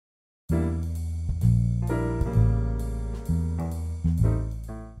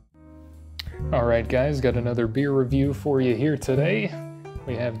Alright guys, got another beer review for you here today.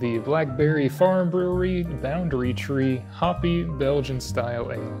 We have the Blackberry Farm Brewery Boundary Tree Hoppy Belgian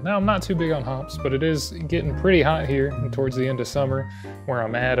Style Ale. Now I'm not too big on hops, but it is getting pretty hot here towards the end of summer, where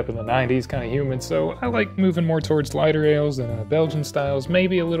I'm at up in the 90s, kind of humid, so I like moving more towards lighter ales and Belgian styles,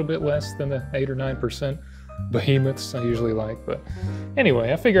 maybe a little bit less than the 8 or 9% behemoths I usually like. But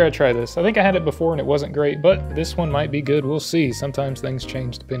anyway, I figure I'd try this. I think I had it before and it wasn't great, but this one might be good. We'll see. Sometimes things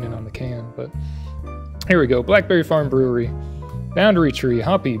change depending on the can, but here we go. Blackberry Farm Brewery Boundary Tree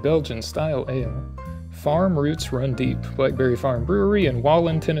Hoppy Belgian Style Ale. Farm roots run deep. Blackberry Farm Brewery in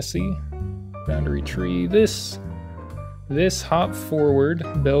Wallen, Tennessee. Boundary Tree. This hop-forward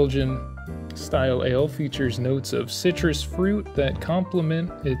Belgian style ale features notes of citrus fruit that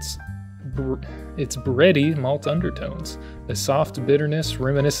complement its bready malt undertones. The soft bitterness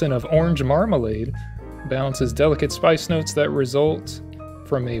reminiscent of orange marmalade balances delicate spice notes that result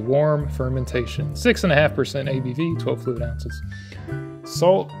from a warm fermentation. 6.5% ABV, 12 fluid ounces.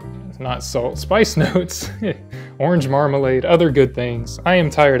 Spice notes, orange marmalade, other good things. I am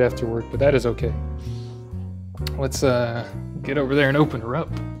tired after work, but that is okay. Let's get over there and open her up.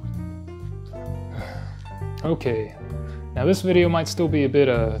 Okay, now this video might still be a bit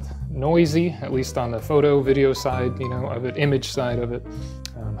noisy, at least on the photo video side, of it, image side of it.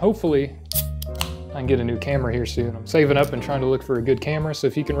 Hopefully I can get a new camera here soon. I'm saving up and trying to look for a good camera, so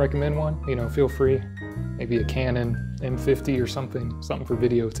if you can recommend one, feel free. Maybe a Canon M50 or something for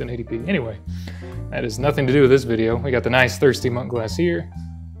video. It's in 1080p. Anyway, that has nothing to do with this video. We got the nice Thirsty Monk glass here.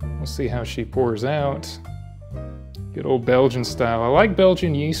 We'll see how she pours out. Good old Belgian style. I like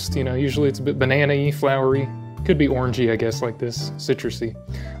Belgian yeast, usually it's a bit banana-y, flowery. Could be orangey, I guess, like this, citrusy.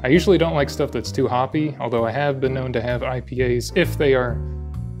 I usually don't like stuff that's too hoppy, although I have been known to have IPAs if they are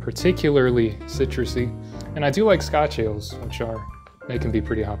particularly citrusy. And I do like Scotch ales, they can be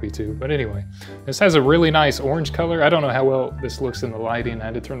pretty hoppy too. But anyway, this has a really nice orange color. I don't know how well this looks in the lighting. I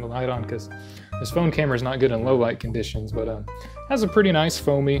had to turn the light on because this phone camera is not good in low light conditions, but has a pretty nice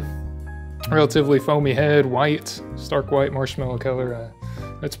relatively foamy head, white, stark white marshmallow color.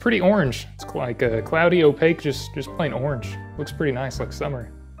 It's pretty orange. It's like a cloudy, opaque, just plain orange. Looks pretty nice, like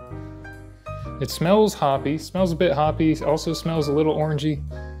summer. It smells hoppy, smells a bit hoppy, also smells a little orangey,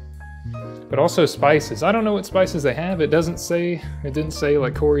 but also spices. I don't know what spices they have. It didn't say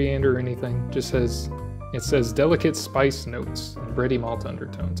like coriander or anything. It says delicate spice notes and bready malt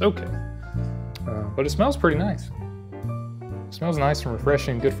undertones. Okay, but it smells pretty nice. It smells nice and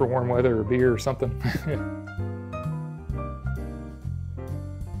refreshing, good for warm weather or beer or something.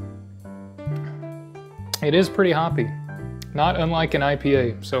 It is pretty hoppy, not unlike an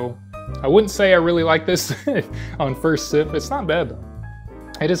IPA, so I wouldn't say I really like this on first sip. It's not bad though.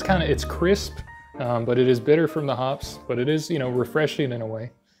 It is it's crisp, but it is bitter from the hops, but it is, refreshing in a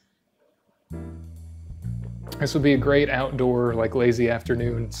way. This would be a great outdoor, like lazy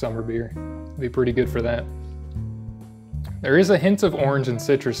afternoon summer beer. It'd be pretty good for that. There is a hint of orange and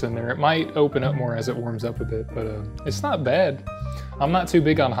citrus in there. It might open up more as it warms up a bit, but it's not bad. I'm not too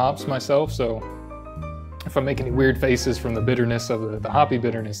big on hops myself, so if I make any weird faces from the bitterness of the hoppy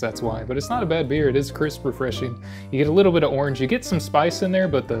bitterness, that's why. But it's not a bad beer. It is crisp, refreshing. You get a little bit of orange. You get some spice in there,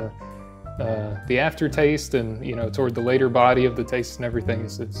 but the aftertaste and toward the later body of the taste and everything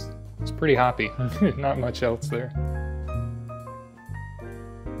it's pretty hoppy. Not much else there.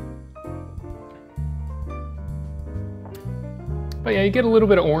 But yeah, you get a little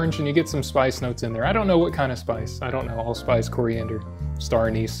bit of orange and you get some spice notes in there. I don't know what kind of spice. I don't know. Allspice, coriander, star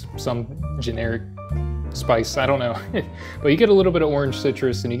anise, some generic spice, I don't know. But you get a little bit of orange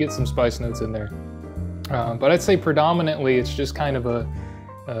citrus and you get some spice notes in there. But I'd say predominantly it's just kind of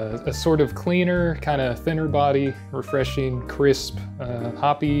a sort of cleaner, kind of thinner body, refreshing, crisp,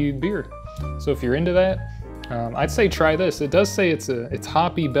 hoppy beer. So if you're into that, I'd say try this. It does say it's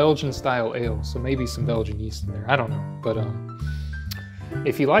hoppy Belgian style ale, so maybe some Belgian yeast in there. I don't know, but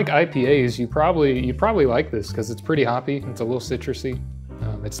if you like IPAs, you'd probably like this because it's pretty hoppy. It's a little citrusy.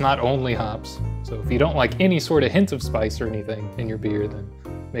 It's not only hops, so if you don't like any sort of hint of spice or anything in your beer, then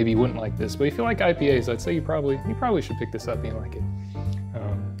maybe you wouldn't like this. But if you like IPAs, I'd say you probably should pick this up and like it.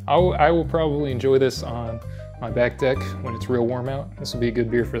 I will probably enjoy this on my back deck when it's real warm out. This would be a good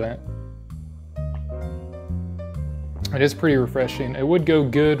beer for that. It is pretty refreshing. It would go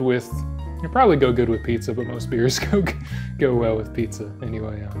good with, it'd probably go good with pizza, but most beers go well with pizza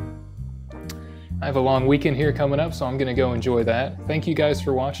anyway. I have a long weekend here coming up, so I'm gonna go enjoy that. Thank you guys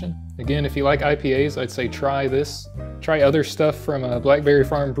for watching. Again, if you like IPAs, I'd say try this. Try other stuff from Blackberry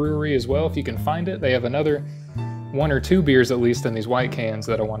Farm Brewery as well, if you can find it. They have another 1 or 2 beers at least in these white cans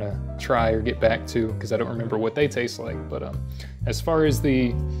that I want to try or get back to because I don't remember what they taste like. But as far as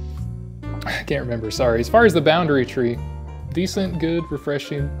the I can't remember, sorry. As far as the Boundary Tree, decent, good,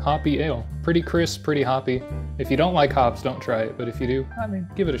 refreshing, hoppy ale. Pretty crisp, pretty hoppy. If you don't like hops, don't try it, but if you do, I mean,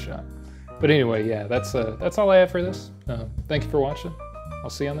 give it a shot. But anyway, yeah, that's all I have for this. Thank you for watching. I'll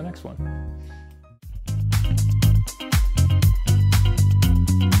see you on the next one.